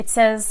It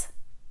says,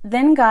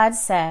 "Then God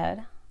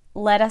said,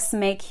 'Let us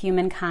make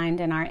humankind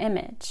in our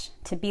image,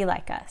 to be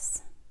like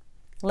us.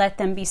 Let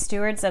them be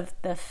stewards of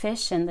the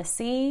fish in the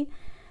sea,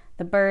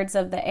 the birds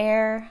of the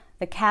air,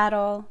 the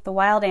cattle, the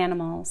wild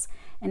animals,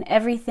 and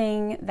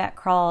everything that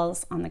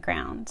crawls on the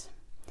ground.'"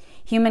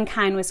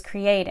 Humankind was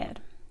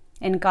created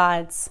in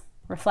God's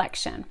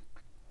reflection.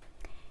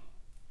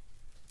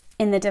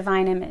 In the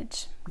divine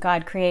image,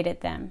 God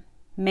created them.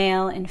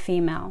 Male and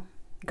female,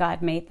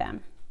 God made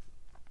them.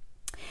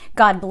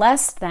 God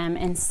blessed them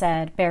and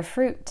said, "Bear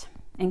fruit,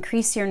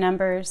 increase your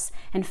numbers,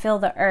 and fill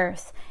the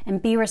earth,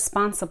 and be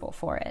responsible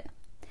for it.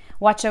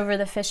 Watch over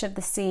the fish of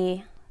the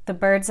sea, the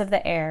birds of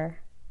the air,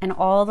 and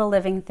all the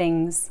living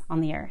things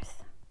on the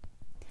earth."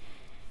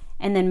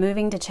 And then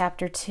moving to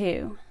chapter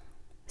 2.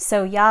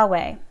 "So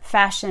Yahweh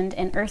fashioned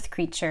an earth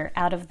creature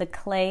out of the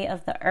clay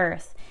of the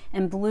earth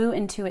and blew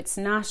into its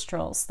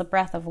nostrils the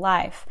breath of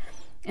life,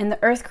 and the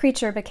earth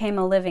creature became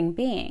a living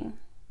being.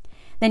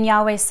 Then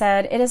Yahweh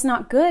said, 'It is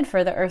not good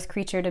for the earth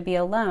creature to be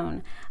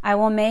alone. I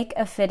will make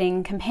a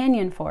fitting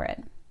companion for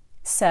it.'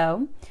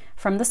 So,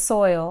 from the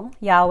soil,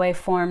 Yahweh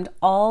formed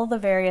all the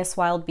various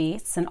wild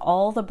beasts and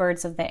all the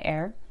birds of the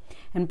air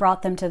and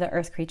brought them to the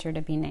earth creature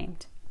to be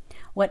named.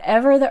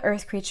 Whatever the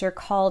earth creature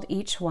called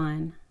each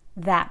one,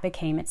 that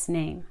became its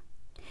name.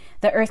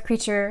 The earth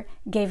creature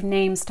gave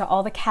names to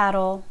all the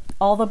cattle,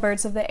 all the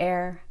birds of the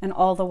air, and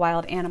all the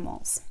wild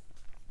animals.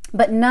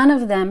 But none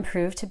of them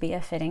proved to be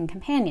a fitting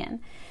companion.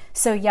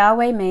 So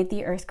Yahweh made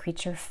the earth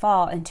creature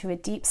fall into a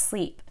deep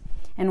sleep,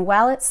 and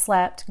while it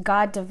slept,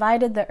 God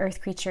divided the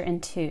earth creature in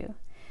two,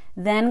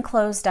 then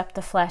closed up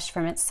the flesh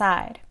from its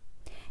side.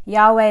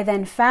 Yahweh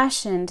then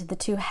fashioned the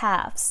two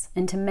halves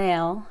into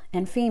male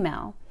and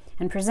female,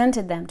 and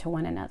presented them to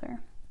one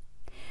another.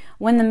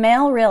 When the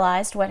male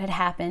realized what had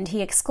happened,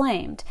 he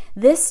exclaimed,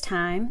 'This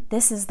time,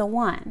 this is the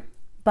one,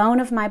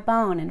 bone of my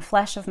bone and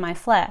flesh of my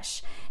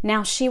flesh.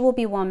 Now she will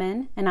be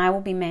woman, and I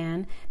will be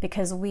man,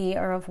 because we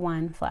are of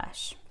one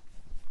flesh.'"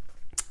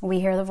 We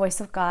hear the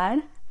voice of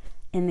God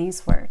in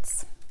these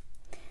words.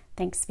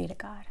 Thanks be to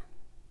God.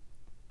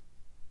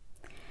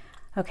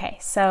 Okay,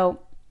 so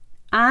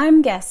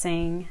I'm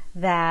guessing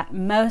that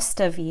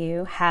most of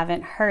you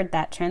haven't heard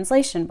that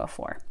translation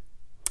before.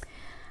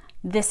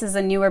 This is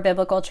a newer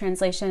biblical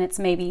translation. It's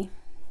maybe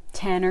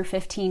 10 or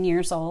 15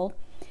 years old.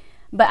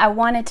 But I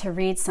wanted to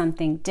read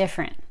something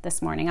different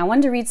this morning. I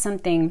wanted to read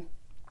something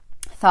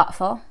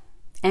thoughtful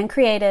and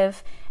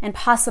creative and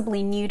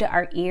possibly new to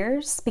our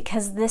ears,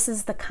 because this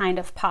is the kind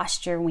of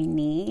posture we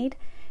need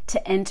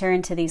to enter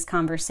into these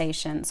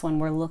conversations when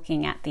we're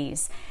looking at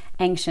these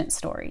ancient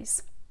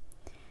stories.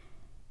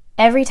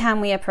 Every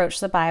time we approach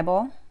the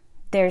Bible,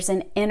 there's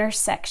an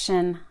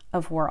intersection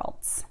of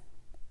worlds.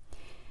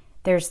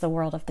 There's the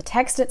world of the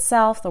text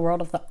itself, the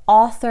world of the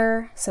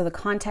author, so the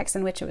context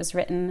in which it was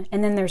written,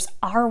 and then there's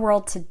our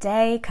world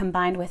today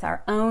combined with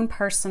our own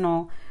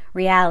personal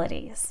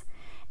realities.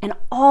 And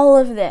all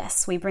of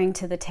this we bring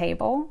to the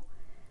table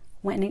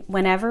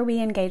whenever we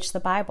engage the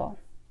Bible.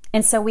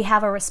 And so we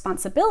have a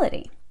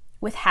responsibility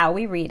with how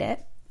we read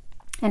it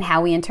and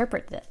how we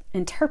interpret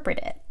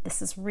it.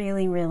 This is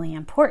really, really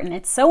important.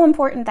 It's so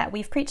important that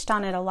we've preached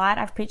on it a lot.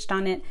 I've preached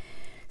on it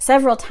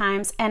several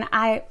times, and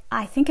I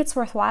think it's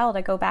worthwhile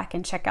to go back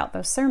and check out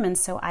those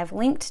sermons, so I've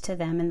linked to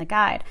them in the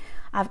guide.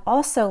 I've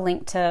also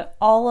linked to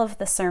all of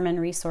the sermon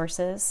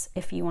resources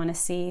if you want to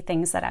see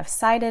things that I've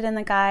cited in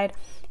the guide,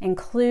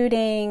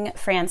 including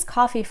Fran's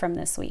coffee from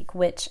this week,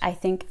 which I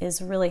think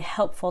is really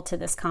helpful to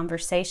this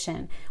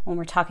conversation when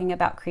we're talking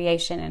about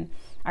creation and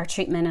our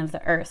treatment of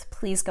the earth.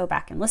 Please go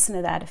back and listen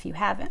to that if you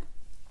haven't.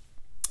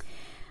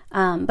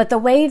 But the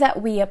way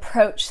that we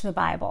approach the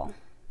Bible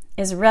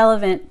is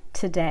relevant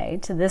today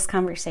to this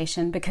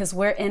conversation because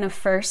we're in a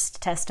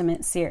First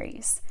Testament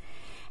series.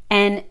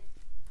 And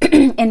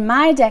in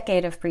my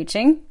decade of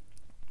preaching,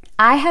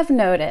 I have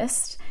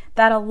noticed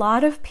that a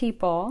lot of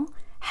people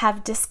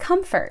have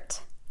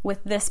discomfort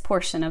with this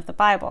portion of the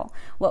Bible,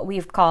 what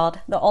we've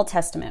called the Old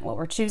Testament, what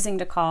we're choosing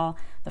to call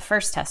the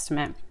First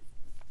Testament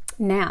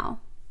now.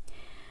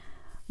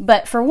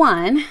 But for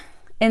one,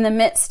 in the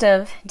midst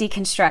of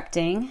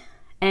deconstructing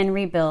and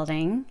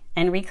rebuilding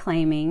and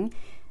reclaiming,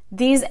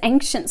 these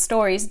ancient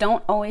stories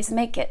don't always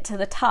make it to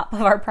the top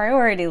of our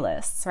priority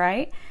lists,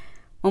 right?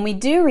 When we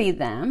do read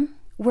them,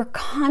 we're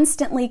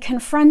constantly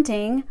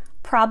confronting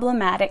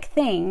problematic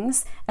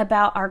things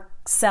about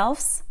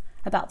ourselves,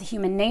 about the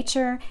human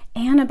nature,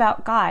 and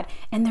about God.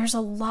 And there's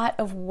a lot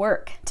of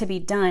work to be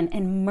done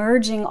in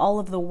merging all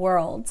of the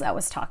worlds I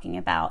was talking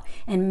about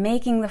and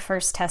making the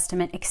First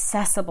Testament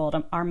accessible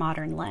to our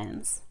modern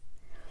lens.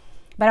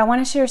 But I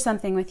want to share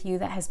something with you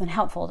that has been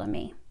helpful to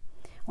me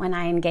when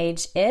I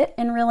engage it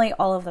and really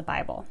all of the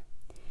Bible.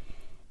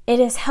 It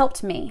has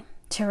helped me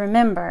to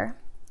remember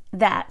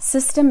that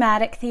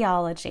systematic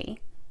theology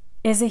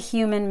is a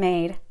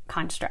human-made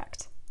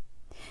construct.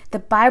 The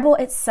Bible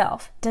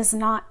itself does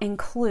not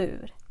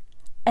include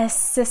a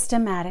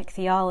systematic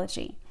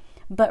theology,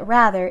 but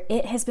rather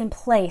it has been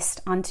placed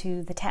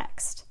onto the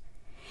text.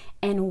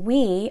 And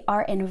we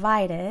are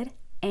invited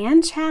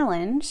and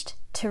challenged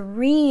to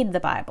read the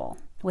Bible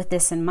with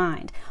this in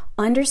mind,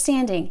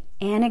 understanding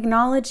and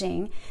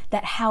acknowledging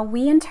that how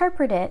we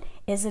interpret it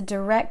is a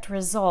direct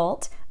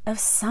result of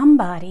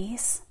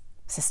somebody's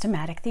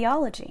systematic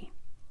theology.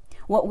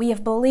 What we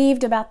have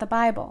believed about the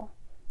Bible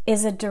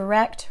is a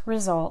direct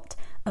result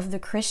of the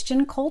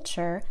Christian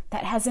culture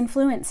that has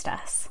influenced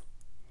us.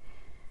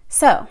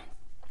 So,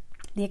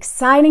 the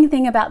exciting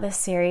thing about this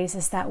series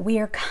is that we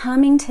are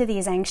coming to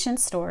these ancient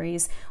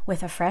stories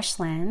with a fresh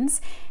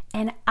lens,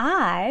 and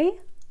I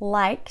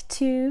like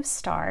to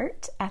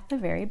start at the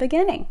very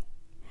beginning.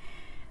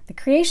 The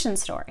creation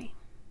story.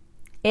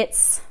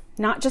 It's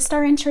not just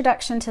our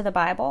introduction to the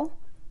Bible,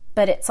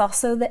 but it's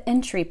also the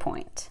entry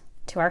point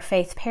to our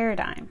faith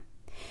paradigm,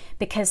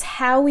 because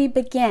how we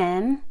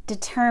begin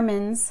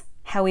determines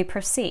how we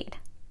proceed.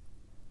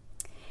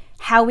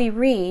 How we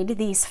read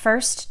these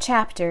first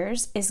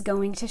chapters is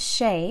going to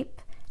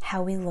shape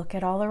how we look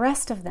at all the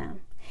rest of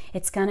them.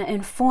 It's going to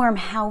inform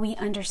how we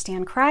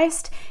understand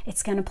Christ.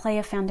 It's going to play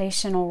a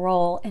foundational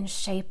role in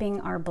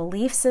shaping our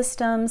belief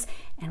systems,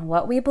 and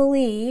what we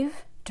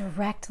believe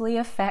directly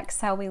affects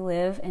how we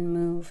live and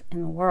move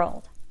in the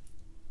world.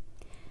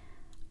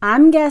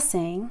 I'm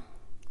guessing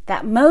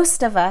that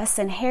most of us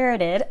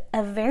inherited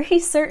a very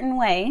certain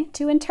way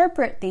to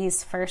interpret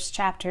these first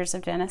chapters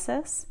of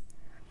Genesis.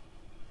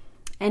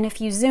 And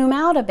if you zoom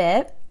out a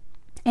bit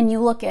and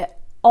you look at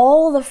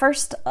all the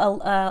first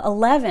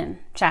 11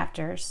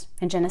 chapters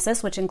in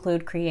Genesis, which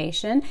include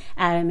creation,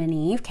 Adam and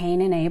Eve,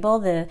 Cain and Abel,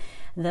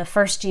 the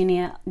first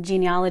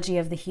genealogy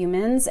of the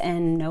humans,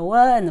 and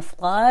Noah and the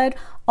flood,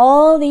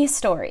 all these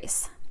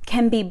stories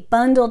can be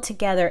bundled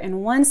together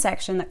in one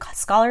section that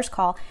scholars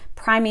call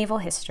primeval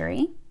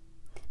history,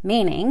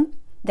 meaning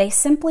they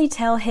simply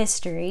tell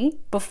history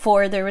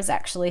before there was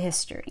actually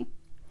history.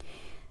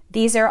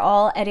 These are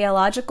all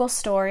ideological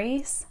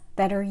stories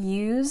that are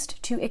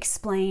used to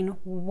explain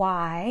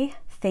why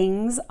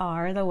things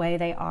are the way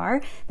they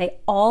are. They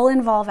all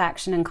involve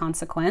action and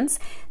consequence.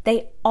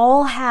 They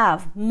all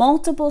have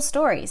multiple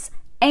stories,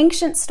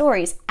 ancient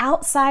stories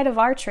outside of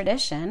our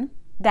tradition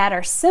that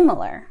are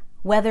similar.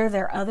 Whether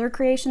they're other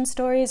creation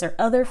stories or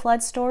other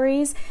flood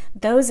stories,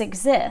 those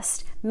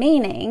exist,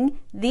 meaning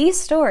these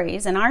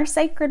stories in our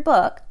sacred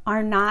book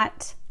are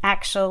not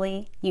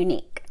actually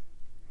unique.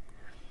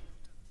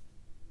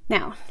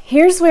 Now,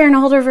 here's where an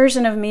older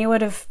version of me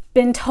would have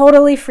been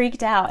totally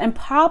freaked out and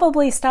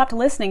probably stopped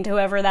listening to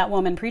whoever that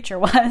woman preacher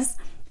was,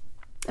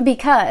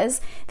 because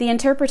the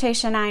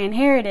interpretation I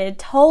inherited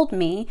told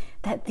me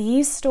that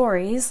these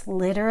stories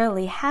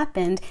literally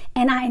happened,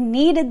 and I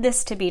needed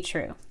this to be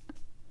true.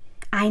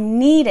 I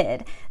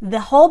needed the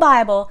whole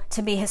Bible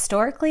to be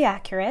historically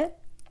accurate.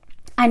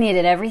 I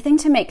needed everything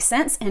to make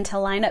sense and to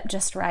line up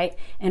just right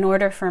in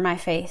order for my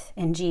faith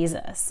in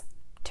Jesus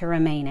to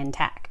remain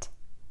intact.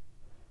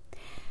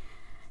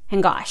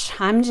 And gosh,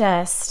 I'm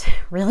just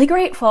really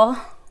grateful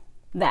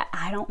that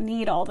I don't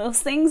need all those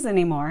things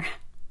anymore.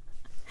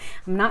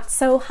 I'm not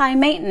so high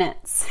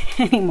maintenance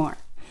anymore.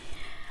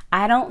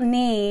 I don't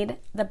need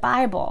the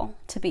Bible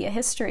to be a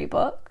history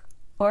book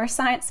or a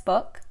science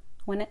book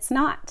when it's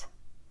not.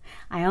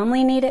 I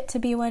only need it to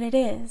be what it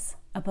is,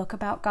 a book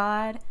about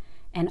God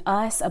and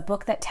us, a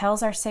book that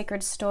tells our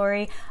sacred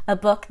story, a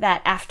book that,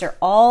 after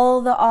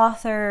all the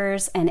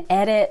authors and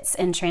edits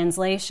and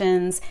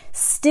translations,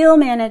 still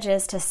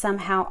manages to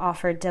somehow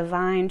offer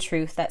divine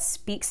truth that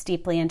speaks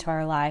deeply into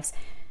our lives.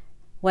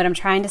 What I'm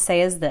trying to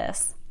say is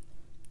this: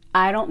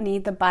 I don't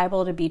need the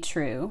Bible to be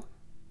true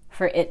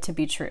for it to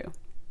be true.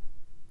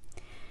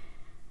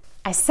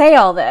 I say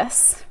all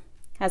this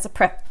as a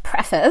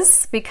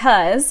preface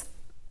because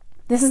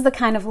this is the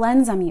kind of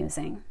lens I'm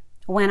using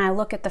when I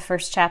look at the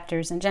first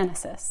chapters in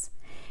Genesis.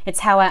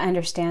 It's how I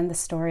understand the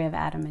story of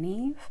Adam and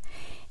Eve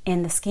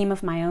in the scheme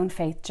of my own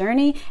faith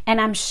journey.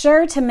 And I'm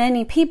sure to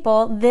many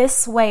people,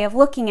 this way of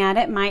looking at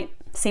it might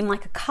seem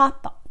like a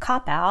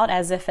cop out,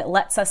 as if it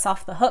lets us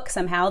off the hook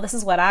somehow. This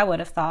is what I would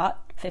have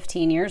thought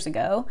 15 years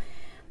ago.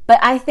 But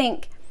I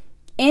think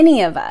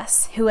any of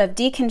us who have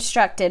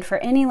deconstructed for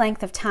any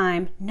length of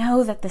time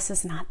know that this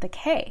is not the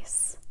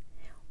case.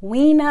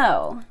 We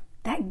know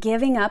that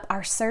giving up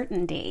our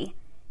certainty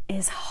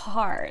is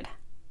hard.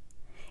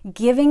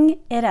 Giving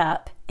it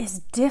up is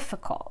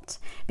difficult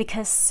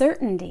because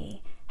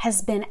certainty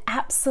has been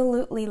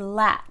absolutely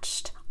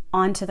latched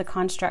onto the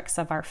constructs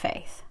of our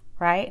faith,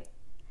 right?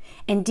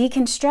 And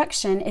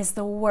deconstruction is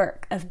the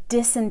work of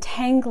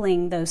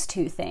disentangling those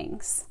two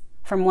things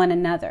from one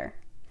another.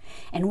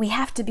 And we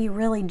have to be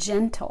really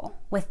gentle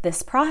with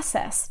this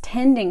process,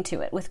 tending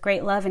to it with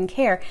great love and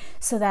care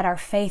so that our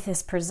faith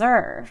is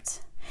preserved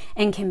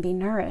and can be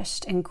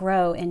nourished and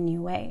grow in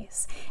new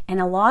ways. And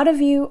a lot of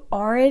you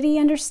already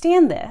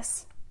understand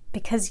this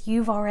because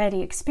you've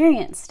already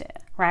experienced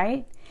it,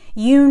 right?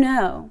 You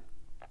know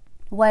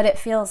what it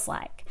feels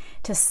like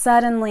to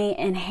suddenly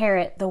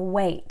inherit the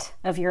weight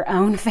of your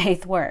own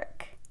faith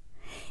work.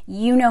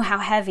 You know how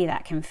heavy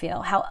that can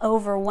feel, how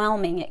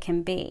overwhelming it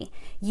can be.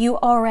 You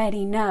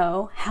already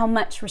know how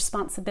much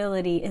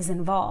responsibility is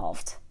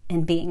involved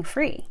in being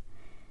free.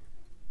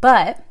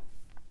 But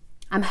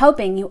I'm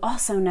hoping you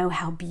also know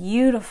how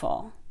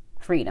beautiful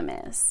freedom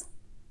is.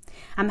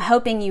 I'm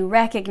hoping you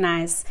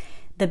recognize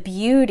the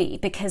beauty,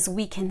 because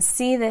we can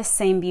see this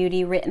same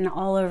beauty written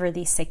all over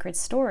these sacred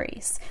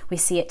stories. We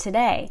see it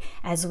today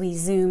as we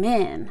zoom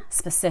in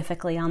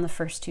specifically on the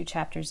first 2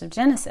 chapters of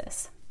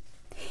Genesis.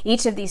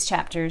 Each of these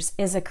chapters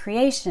is a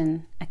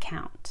creation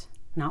account,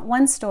 not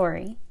one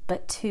story,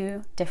 but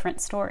 2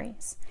 different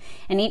stories.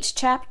 And each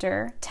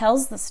chapter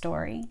tells the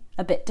story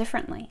a bit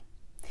differently.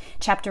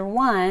 Chapter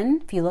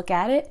 1, if you look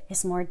at it,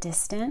 is more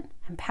distant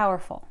and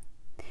powerful.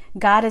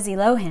 God is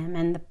Elohim,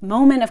 and the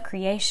moment of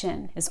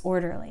creation is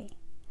orderly.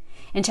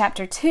 In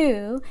chapter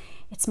 2,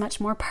 it's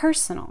much more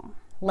personal,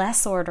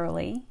 less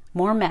orderly,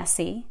 more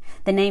messy.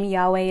 The name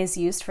Yahweh is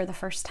used for the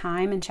first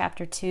time in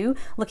chapter 2,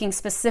 looking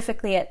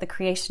specifically at the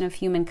creation of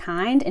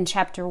humankind. In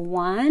chapter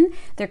 1,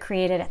 they're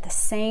created at the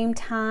same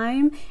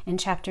time. In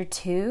chapter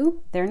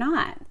 2, they're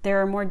not.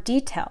 There are more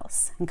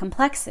details and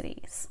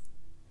complexities.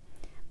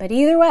 But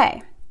either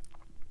way,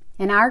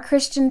 in our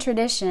Christian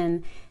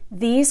tradition,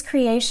 these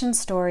creation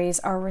stories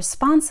are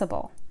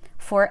responsible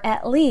for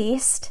at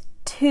least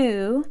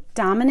 2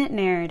 dominant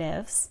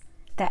narratives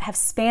that have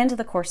spanned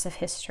the course of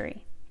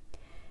history.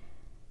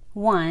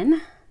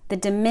 1, the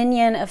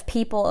dominion of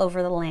people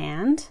over the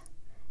land,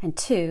 and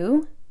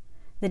 2,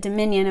 the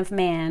dominion of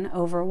man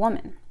over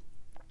woman.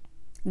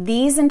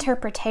 These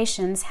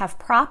interpretations have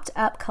propped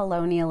up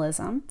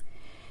colonialism,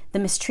 the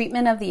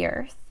mistreatment of the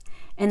earth,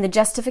 and the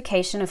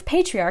justification of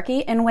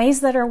patriarchy in ways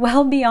that are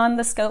well beyond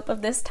the scope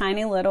of this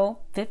tiny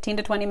little 15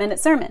 to 20 minute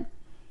sermon.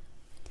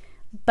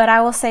 But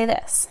I will say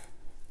this.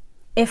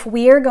 If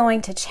we are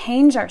going to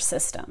change our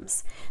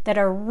systems that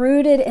are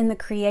rooted in the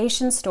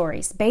creation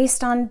stories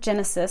based on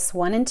Genesis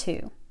 1 and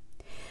 2,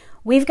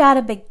 we've got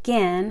to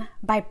begin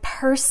by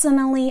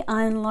personally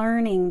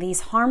unlearning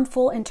these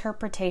harmful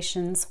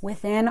interpretations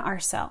within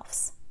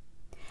ourselves.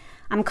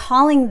 I'm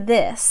calling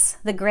this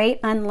the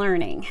great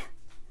unlearning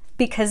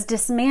because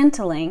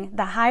dismantling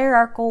the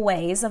hierarchical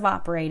ways of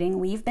operating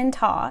we've been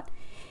taught,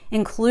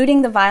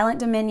 including the violent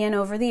dominion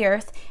over the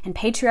earth and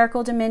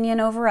patriarchal dominion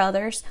over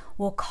others,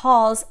 will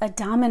cause a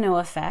domino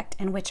effect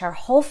in which our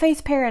whole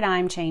faith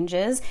paradigm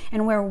changes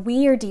and where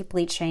we are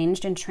deeply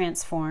changed and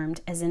transformed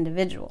as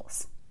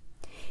individuals.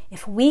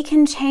 If we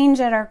can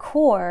change at our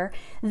core,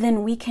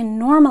 then we can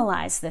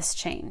normalize this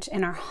change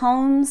in our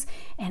homes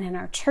and in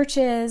our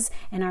churches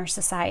and our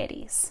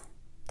societies.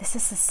 This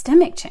is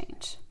systemic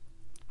change.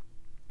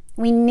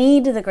 We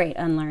need the great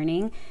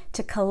unlearning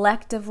to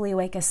collectively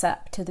wake us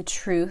up to the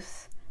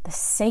truth, the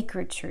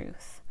sacred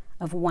truth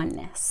of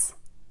oneness.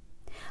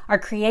 Our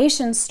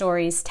creation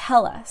stories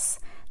tell us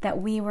that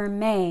we were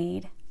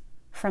made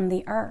from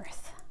the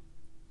earth.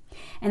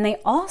 And they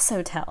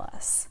also tell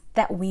us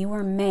that we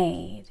were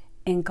made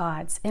in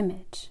God's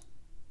image.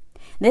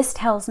 This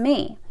tells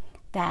me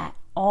that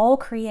all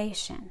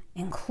creation,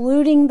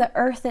 including the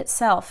earth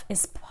itself,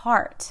 is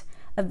part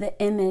of the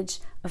image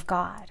of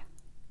God.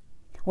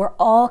 We're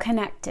all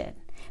connected,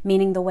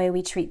 meaning the way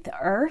we treat the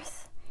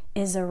earth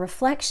is a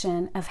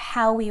reflection of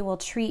how we will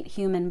treat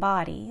human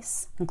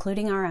bodies,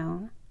 including our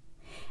own,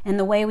 and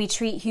the way we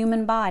treat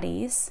human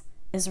bodies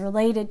is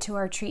related to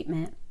our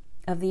treatment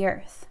of the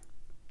earth.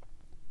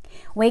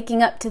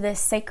 Waking up to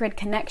this sacred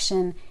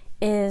connection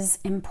is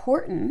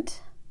important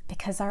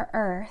because our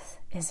earth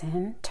is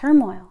in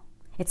turmoil.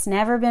 It's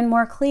never been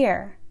more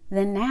clear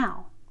than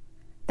now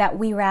that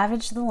we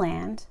ravage the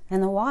land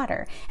and the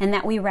water, and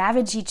that we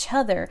ravage each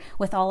other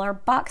with all our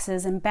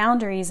boxes and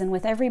boundaries and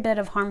with every bit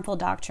of harmful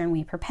doctrine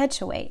we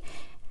perpetuate.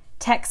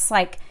 Texts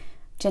like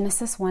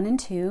Genesis 1 and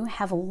 2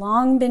 have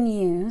long been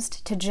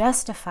used to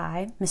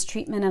justify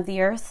mistreatment of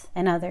the earth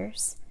and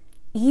others,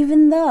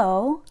 even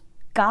though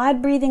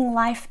God breathing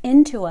life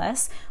into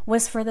us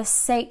was for the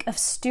sake of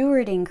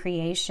stewarding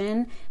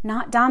creation,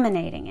 not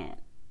dominating it.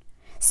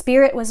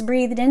 Spirit was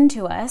breathed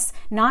into us,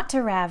 not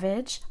to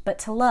ravage, but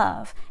to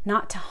love,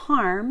 not to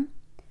harm,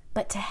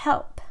 but to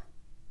help.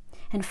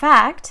 In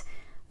fact,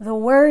 the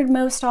word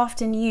most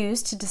often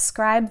used to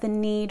describe the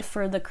need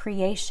for the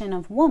creation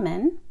of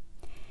woman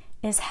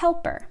is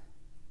helper.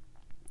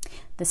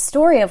 The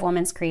story of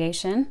woman's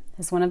creation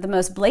is one of the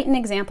most blatant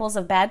examples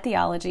of bad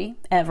theology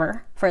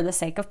ever for the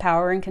sake of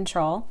power and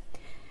control.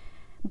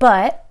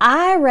 But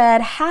I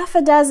read 6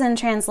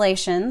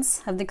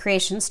 translations of the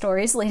creation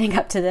stories leading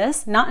up to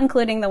this, not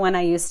including the one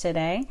I used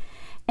today,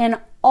 and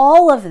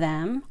all of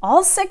them,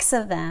 all 6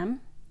 of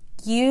them,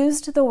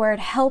 used the word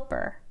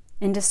helper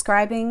in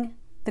describing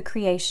the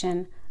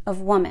creation of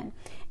woman.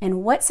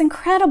 And what's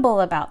incredible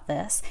about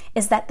this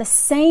is that the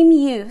same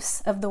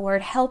use of the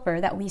word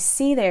helper that we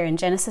see there in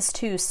Genesis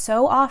 2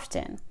 so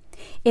often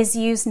is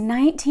used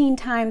 19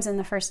 times in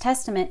the First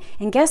Testament.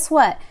 And guess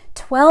what?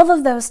 12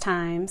 of those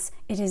times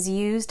it is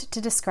used to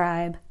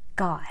describe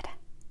God.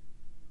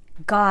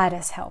 God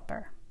as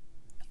helper.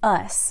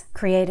 Us,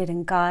 created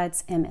in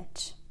God's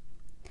image.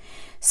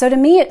 So to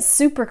me, it's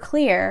super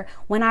clear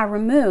when I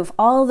remove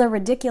all the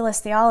ridiculous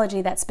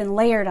theology that's been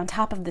layered on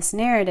top of this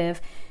narrative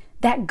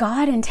that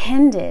God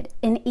intended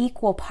an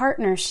equal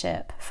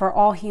partnership for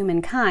all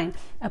humankind,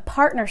 a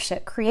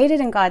partnership created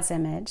in God's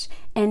image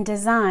and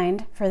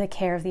designed for the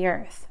care of the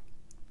earth.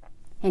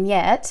 And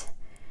yet,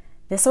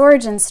 this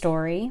origin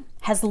story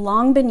has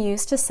long been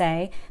used to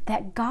say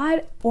that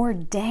God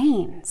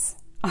ordains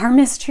our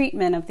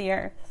mistreatment of the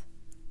earth.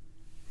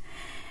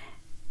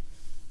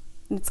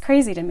 It's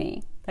crazy to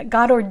me that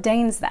God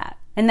ordains that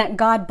and that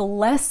God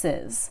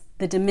blesses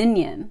the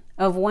dominion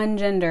of one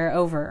gender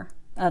over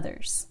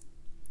others.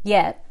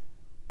 Yet,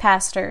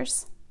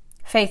 pastors,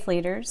 faith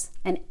leaders,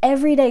 and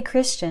everyday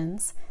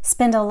Christians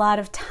spend a lot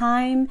of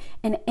time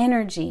and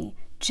energy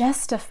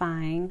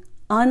justifying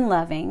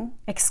unloving,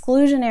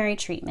 exclusionary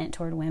treatment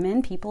toward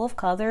women, people of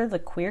color, the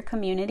queer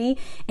community,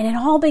 and it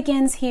all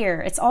begins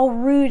here. It's all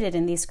rooted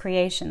in these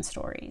creation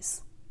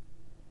stories.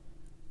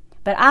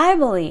 But I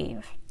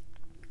believe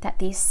that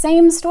these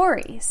same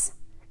stories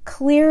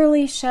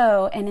clearly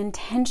show an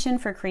intention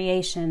for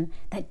creation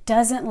that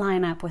doesn't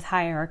line up with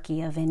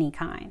hierarchy of any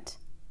kind.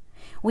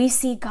 We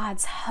see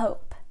God's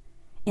hope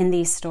in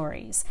these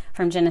stories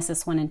from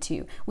Genesis 1 and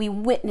 2. We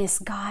witness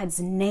God's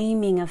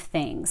naming of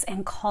things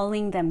and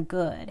calling them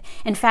good.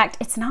 In fact,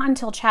 it's not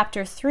until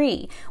chapter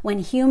 3 when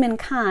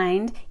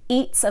humankind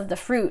eats of the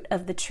fruit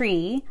of the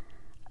tree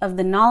of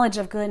the knowledge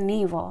of good and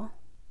evil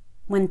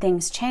when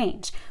things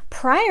change.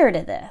 Prior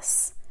to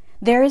this,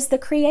 there is the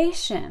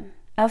creation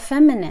of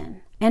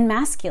feminine and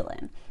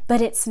masculine.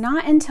 But it's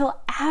not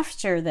until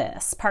after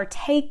this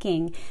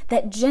partaking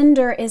that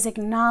gender is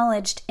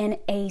acknowledged in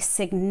a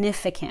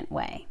significant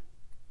way,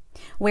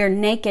 where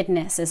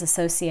nakedness is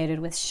associated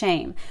with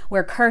shame,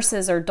 where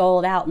curses are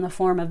doled out in the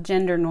form of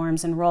gender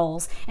norms and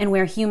roles, and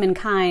where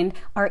humankind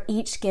are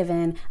each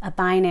given a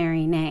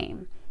binary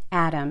name,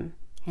 Adam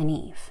and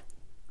Eve.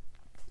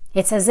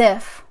 It's as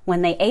if,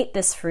 when they ate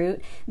this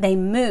fruit, they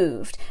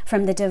moved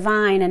from the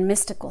divine and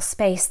mystical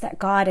space that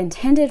God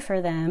intended for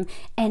them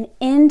and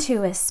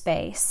into a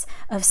space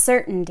of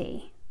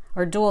certainty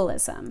or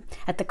dualism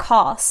at the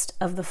cost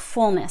of the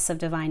fullness of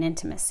divine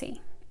intimacy.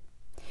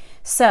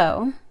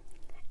 So,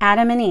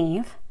 Adam and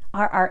Eve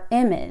are our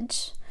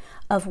image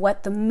of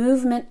what the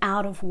movement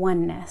out of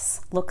oneness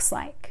looks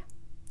like.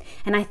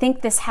 And I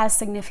think this has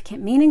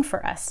significant meaning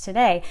for us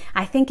today.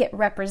 I think it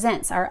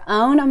represents our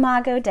own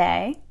Imago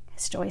Dei,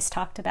 as Joyce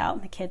talked about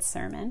in the kids'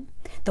 sermon,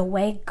 the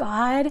way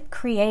God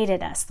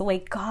created us, the way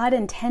God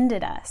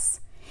intended us,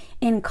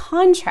 in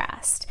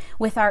contrast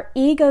with our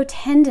ego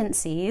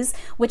tendencies,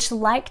 which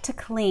like to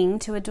cling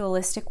to a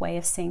dualistic way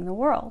of seeing the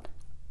world.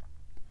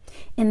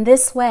 In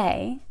this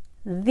way,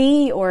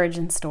 the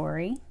origin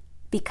story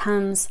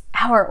becomes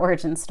our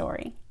origin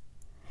story.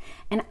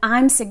 And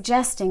I'm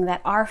suggesting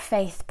that our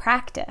faith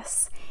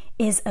practice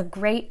is a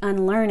great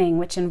unlearning,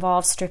 which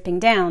involves stripping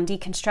down,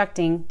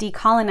 deconstructing,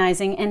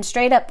 decolonizing, and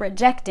straight up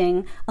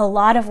rejecting a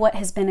lot of what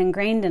has been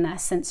ingrained in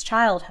us since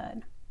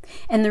childhood.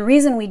 And the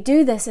reason we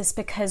do this is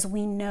because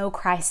we know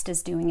Christ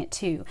is doing it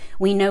too.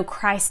 We know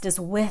Christ is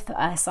with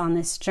us on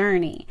this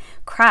journey.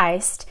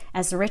 Christ,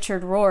 as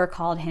Richard Rohr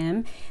called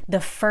him,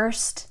 the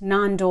first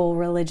non-dual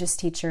religious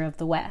teacher of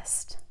the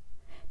West.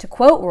 To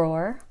quote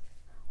Rohr,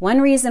 one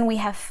reason we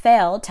have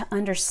failed to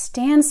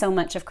understand so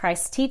much of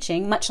Christ's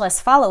teaching, much less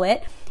follow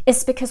it,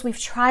 is because we've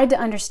tried to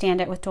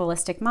understand it with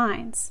dualistic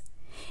minds.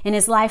 In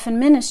his life and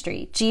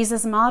ministry,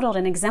 Jesus modeled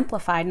and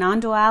exemplified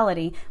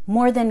non-duality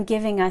more than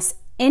giving us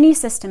any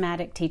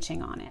systematic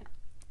teaching on it.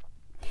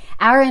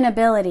 Our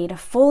inability to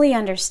fully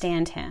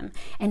understand him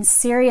and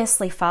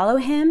seriously follow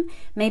him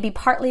may be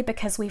partly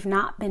because we've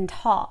not been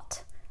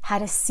taught how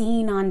to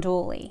see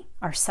non-dually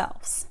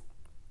ourselves.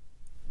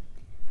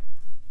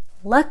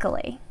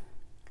 Luckily,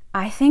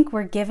 I think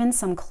we're given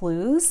some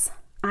clues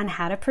on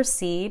how to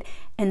proceed,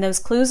 and those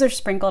clues are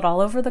sprinkled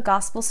all over the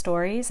gospel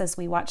stories as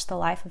we watch the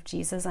life of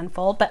Jesus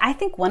unfold. But I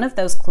think one of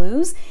those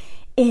clues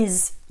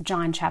is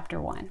John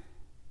chapter 1,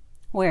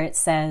 where it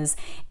says,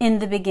 "In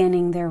the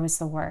beginning there was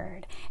the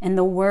Word, and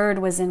the Word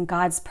was in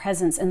God's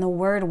presence, and the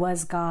Word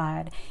was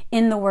God.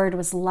 In the Word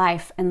was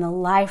life, and the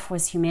life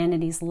was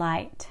humanity's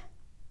light."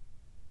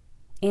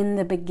 In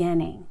the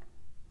beginning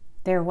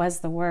there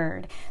was the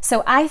Word.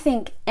 So I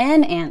think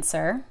an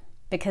answer,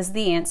 because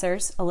the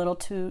answer's a little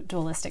too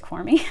dualistic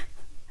for me,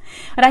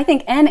 but I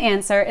think an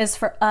answer is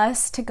for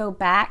us to go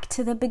back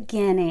to the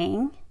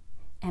beginning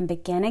and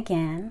begin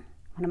again,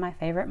 one of my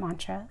favorite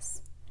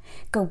mantras.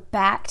 Go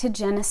back to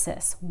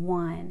Genesis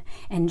 1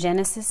 and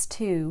Genesis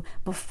 2,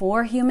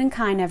 before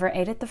humankind ever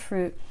ate at the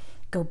fruit.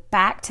 Go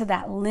back to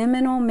that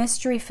liminal,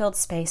 mystery-filled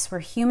space where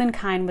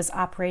humankind was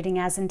operating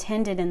as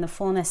intended in the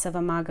fullness of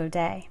Imago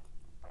Dei.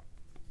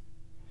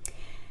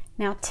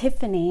 Now,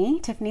 Tiffany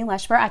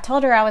Leshber, I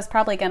told her I was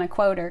probably going to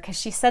quote her because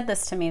she said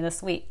this to me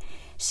this week.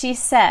 She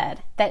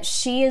said that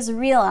she is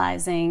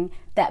realizing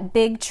that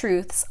big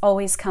truths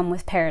always come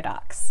with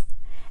paradox.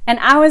 And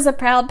I was a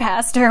proud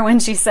pastor when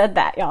she said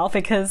that, y'all,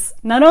 because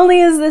not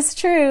only is this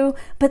true,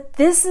 but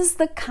this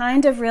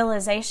kind of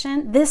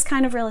realization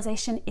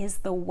is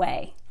the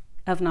way.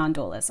 of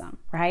non-dualism,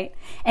 right?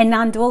 And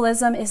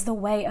non-dualism is the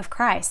way of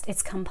Christ.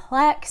 It's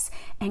complex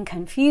and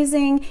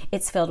confusing.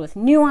 It's filled with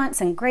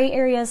nuance and gray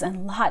areas,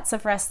 and lots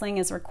of wrestling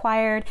is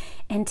required.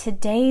 And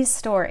today's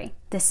story,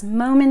 this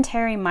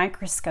momentary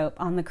microscope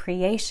on the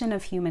creation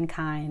of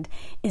humankind,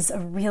 is a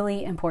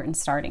really important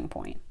starting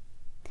point.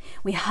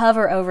 We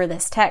hover over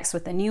this text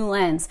with a new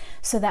lens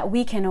so that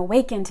we can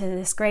awaken to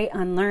this great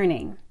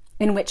unlearning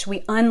in which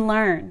we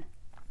unlearn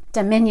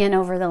dominion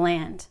over the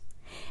land.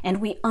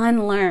 And we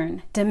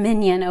unlearn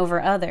dominion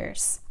over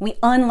others. We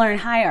unlearn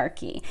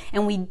hierarchy.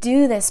 And we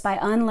do this by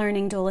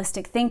unlearning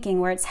dualistic thinking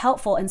where it's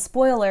helpful. And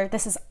spoiler,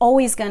 this is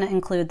always going to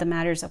include the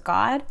matters of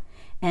God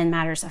and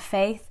matters of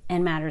faith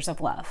and matters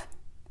of love.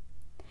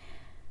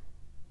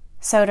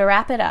 So to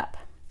wrap it up,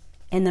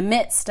 in the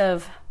midst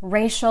of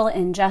racial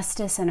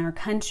injustice in our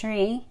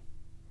country,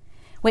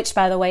 which,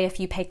 by the way, if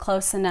you pay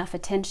close enough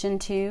attention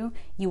to,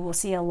 you will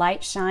see a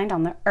light shined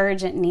on the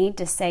urgent need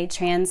to say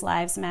trans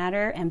lives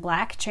matter and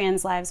Black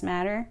trans lives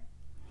matter.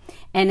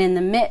 And in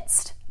the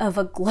midst of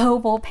a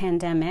global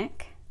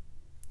pandemic,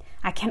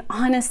 I can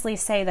honestly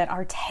say that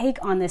our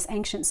take on this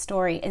ancient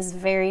story is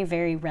very,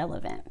 very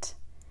relevant.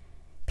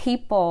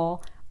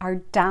 People are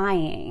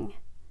dying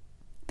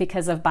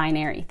because of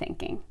binary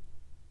thinking.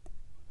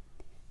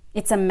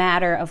 It's a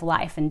matter of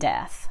life and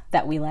death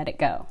that we let it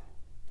go.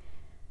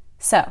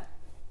 So,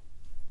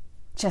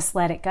 just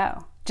let it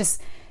go.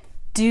 Just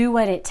do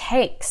what it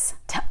takes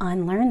to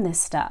unlearn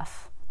this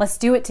stuff. Let's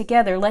do it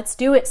together. Let's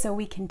do it so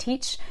we can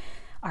teach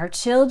our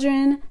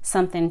children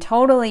something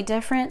totally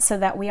different so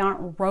that we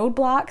aren't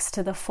roadblocks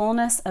to the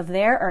fullness of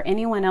their or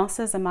anyone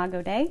else's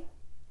Imago Dei,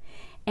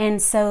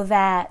 and so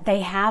that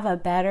they have a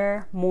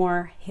better,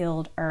 more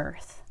healed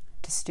earth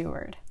to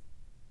steward.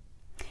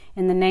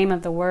 In the name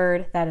of the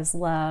word that is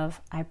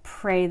love, I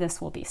pray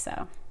this will be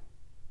so.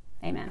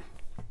 Amen.